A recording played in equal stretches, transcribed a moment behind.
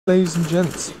Ladies and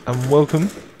gents, and welcome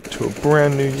to a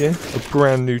brand new year, a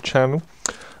brand new channel.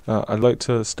 I'd like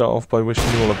to start off by wishing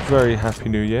you all a very happy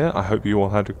new year. I hope you all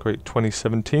had a great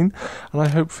 2017, and I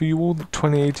hope for you all that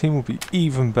 2018 will be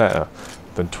even better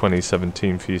than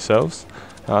 2017 for yourselves.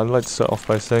 I'd like to start off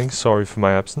by saying sorry for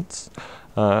my absence.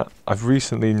 I've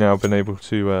recently now been able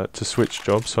to switch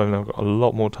jobs, so I've now got a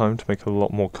lot more time to make a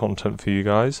lot more content for you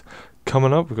guys.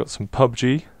 Coming up, we've got some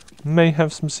PUBG. May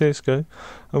have some CSGO.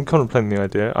 I'm contemplating the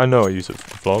idea. I know I use it for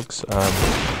the vlogs,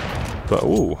 but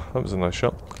ooh, that was a nice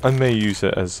shot. I may use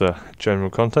it as general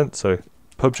content, so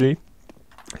PUBG,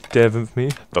 Dev of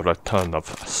Me, the return of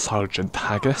Sergeant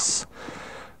Haggis.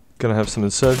 Gonna have some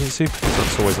Insurgency, because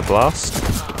that's always a blast,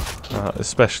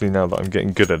 especially now that I'm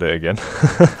getting good at it again.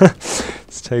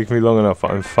 It's taken me long enough, but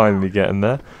I'm finally getting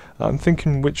there. I'm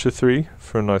thinking Witcher 3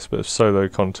 for a nice bit of solo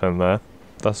content there.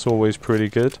 That's always pretty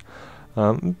good.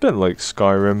 A bit like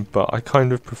Skyrim, but I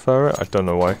kind of prefer it. I don't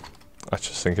know why. I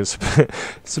just think it's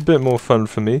a bit more fun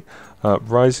for me.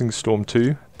 Rising Storm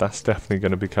 2, that's definitely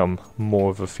going to become more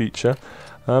of a feature,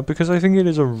 because I think it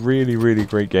is a really, really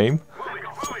great game,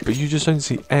 but you just don't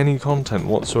see any content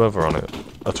whatsoever on it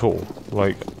at all.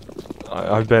 Like,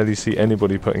 I barely see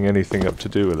anybody putting anything up to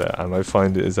do with it, and I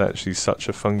find it is actually such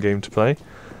a fun game to play.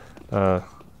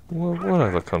 What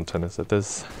other content is it?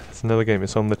 There's another game,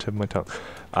 it's on the tip of my tongue.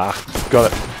 Ah,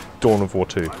 got it. Dawn of War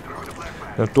 2.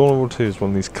 Now, Dawn of War 2 is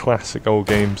one of these classic old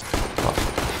games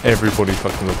everybody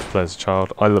fucking loved to play as a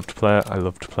child. I loved to play it. I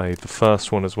loved to play the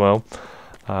first one as well.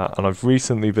 And I've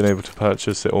recently been able to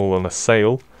purchase it all on a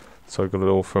sale. So I got it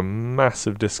all for a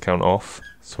massive discount off.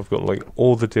 So I've got like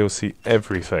all the DLC,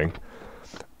 everything.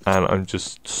 And I'm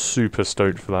just super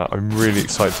stoked for that. I'm really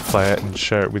excited to play it and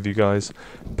share it with you guys.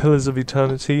 Pillars of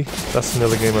Eternity, that's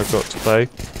another game I've got to play.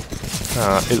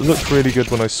 It looked really good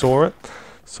when I saw it,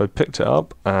 so I picked it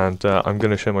up, and I'm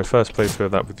going to share my first playthrough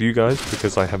of that with you guys,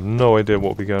 because I have no idea what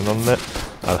will be going on in it.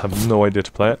 I have no idea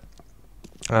to play it.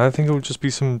 And I think it will just be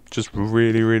some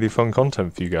really, really fun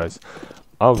content for you guys.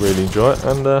 I'll really enjoy it,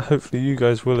 and hopefully you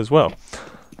guys will as well.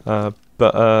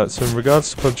 So in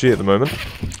regards to PUBG at the moment,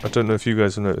 I don't know if you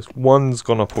guys have noticed, one's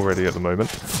gone up already at the moment.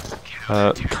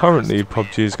 Currently,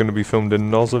 PUBG is going to be filmed in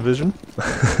Nozavision.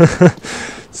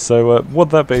 So what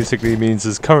that basically means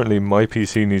is currently my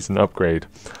PC needs an upgrade.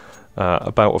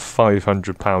 About a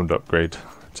 £500 upgrade,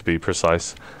 to be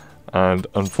precise. And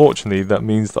unfortunately, that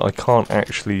means that I can't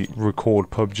actually record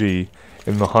PUBG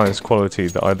in the highest quality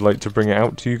that I'd like to bring it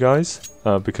out to you guys,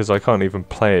 because I can't even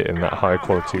play it in that high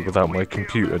quality without my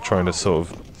computer trying to sort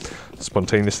of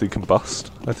spontaneously combust,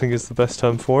 I think is the best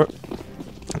term for it.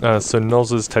 So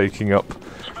Noza's taking up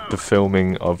the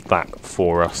filming of that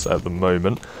for us at the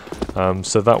moment,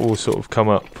 so that will sort of come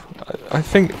up, I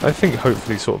think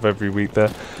hopefully sort of every week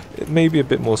there. It may be a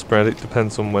bit more sporadic,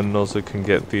 depends on when Noza can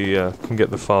get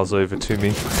the files over to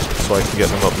me, so I can get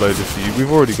them uploaded for you.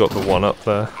 We've already got the one up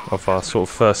there of our sort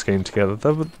of first game together.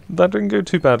 That didn't go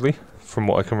too badly, from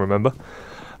what I can remember.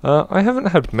 I haven't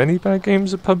had many bad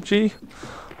games at PUBG,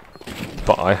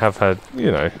 but I have had,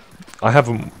 you know, I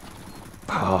haven't.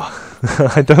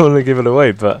 I don't want to give it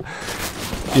away, but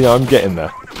you know, I'm getting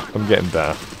there. I'm getting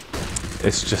there.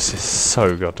 It's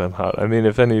so goddamn hard. I mean,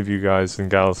 if any of you guys and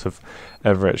gals have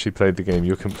ever actually played the game,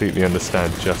 you'll completely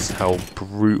understand just how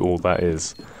brutal that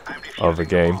is of a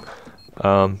game.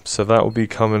 So that will be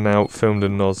coming out, filmed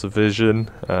in Nozavision.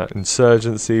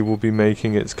 Insurgency will be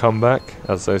making its comeback.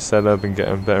 As I said, I've been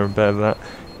getting better and better at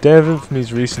that. Dev of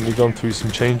Me's recently gone through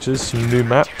some changes, some new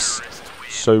maps.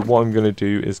 So what I'm going to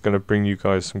do is going to bring you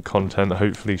guys some content,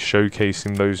 hopefully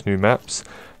showcasing those new maps.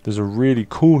 There's a really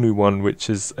cool new one, which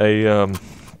is a,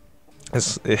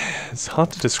 it's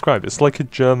hard to describe. It's like a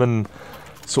German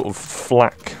sort of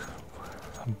flak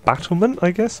battlement, I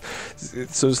guess.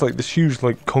 So it's like this huge,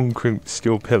 like, concrete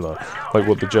steel pillar, like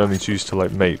what the Germans used to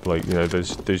like make, like, you know,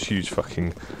 those huge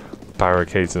fucking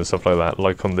barricades and stuff like that,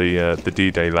 like on the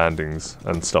D-Day landings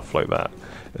and stuff like that.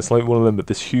 It's like one of them, but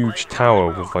this huge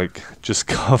tower with like just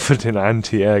covered in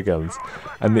anti-air guns,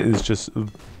 and it is just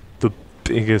the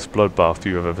biggest bloodbath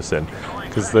you've ever seen,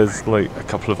 because there's like a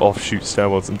couple of offshoot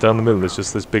stairwells, and down the middle there's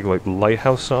just this big like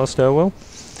lighthouse style stairwell,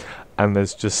 and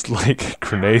there's just like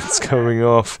grenades going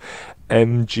off,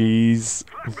 MGs,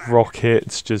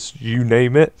 rockets, just you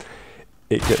name it.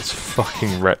 It gets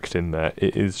fucking wrecked in there.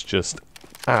 It is just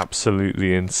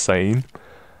absolutely insane.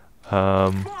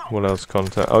 What else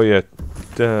content? Oh yeah,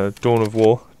 Dawn of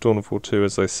War 2,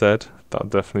 as I said, that'll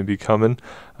definitely be coming.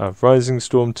 Rising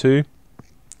Storm 2,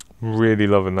 really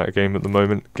loving that game at the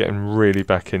moment, getting really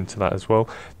back into that as well.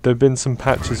 There have been some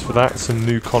patches for that, some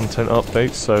new content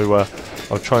updates, so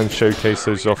I'll try and showcase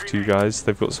those off to you guys.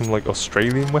 They've got some like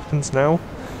Australian weapons now,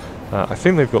 I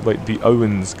think they've got like the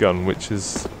Owens gun, which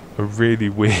is a really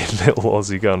weird little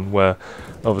Aussie gun, where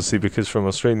obviously because from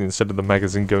Australia, instead of the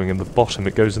magazine going in the bottom,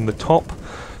 it goes in the top,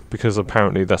 because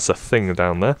apparently that's a thing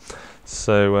down there.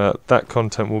 So that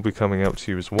content will be coming out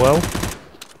to you as well.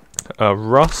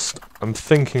 Rust, I'm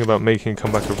thinking about making a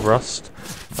comeback of Rust.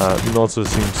 Nodza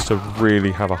seems to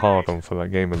really have a hard-on for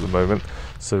that game at the moment,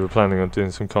 so we're planning on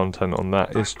doing some content on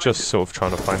that. It's just sort of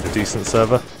trying to find a decent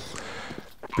server,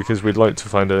 because we'd like to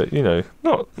find a, you know,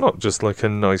 not just like a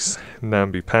nice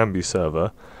namby-pamby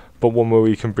server, but one where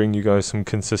we can bring you guys some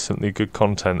consistently good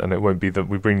content, and it won't be that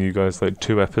we bring you guys like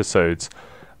 2 episodes,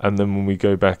 and then when we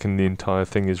go back and the entire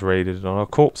thing is raided and our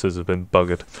corpses have been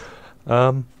buggered.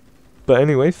 But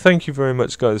anyway, thank you very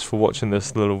much guys for watching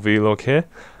this little vlog here.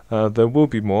 There will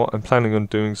be more. I'm planning on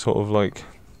doing sort of like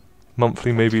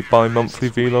monthly, maybe bi-monthly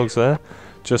vlogs there,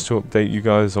 just to update you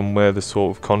guys on where the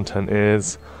sort of content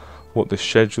is, what the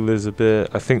schedule is a bit.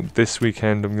 I think this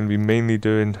weekend I'm going to be mainly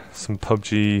doing some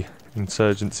PUBG,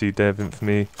 Insurgency, Dev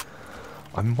Infamy.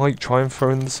 I might try and throw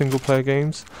in the single player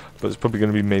games, but it's probably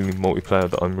going to be mainly multiplayer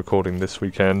that I'm recording this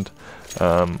weekend.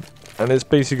 And it's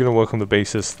basically going to work on the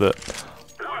basis that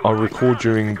I'll record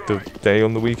during the day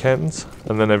on the weekends,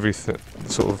 and then everything,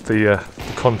 sort of the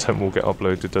content will get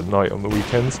uploaded at night on the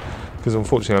weekends, because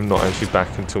unfortunately I'm not actually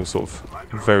back until sort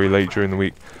of very late during the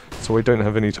week, so I don't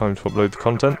have any time to upload the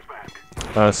content.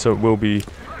 So it will be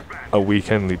a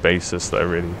weekendly basis that I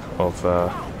really of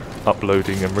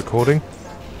uploading and recording.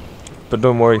 But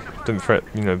don't worry, don't fret,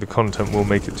 you know, the content will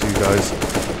make it to you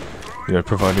guys. You know,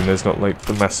 providing there's not like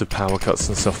the massive power cuts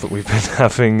and stuff that we've been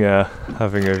having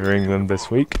over England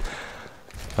this week.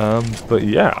 But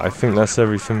yeah, I think that's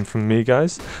everything from me,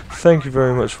 guys. Thank you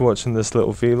very much for watching this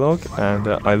little vlog, and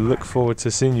I look forward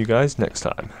to seeing you guys next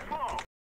time.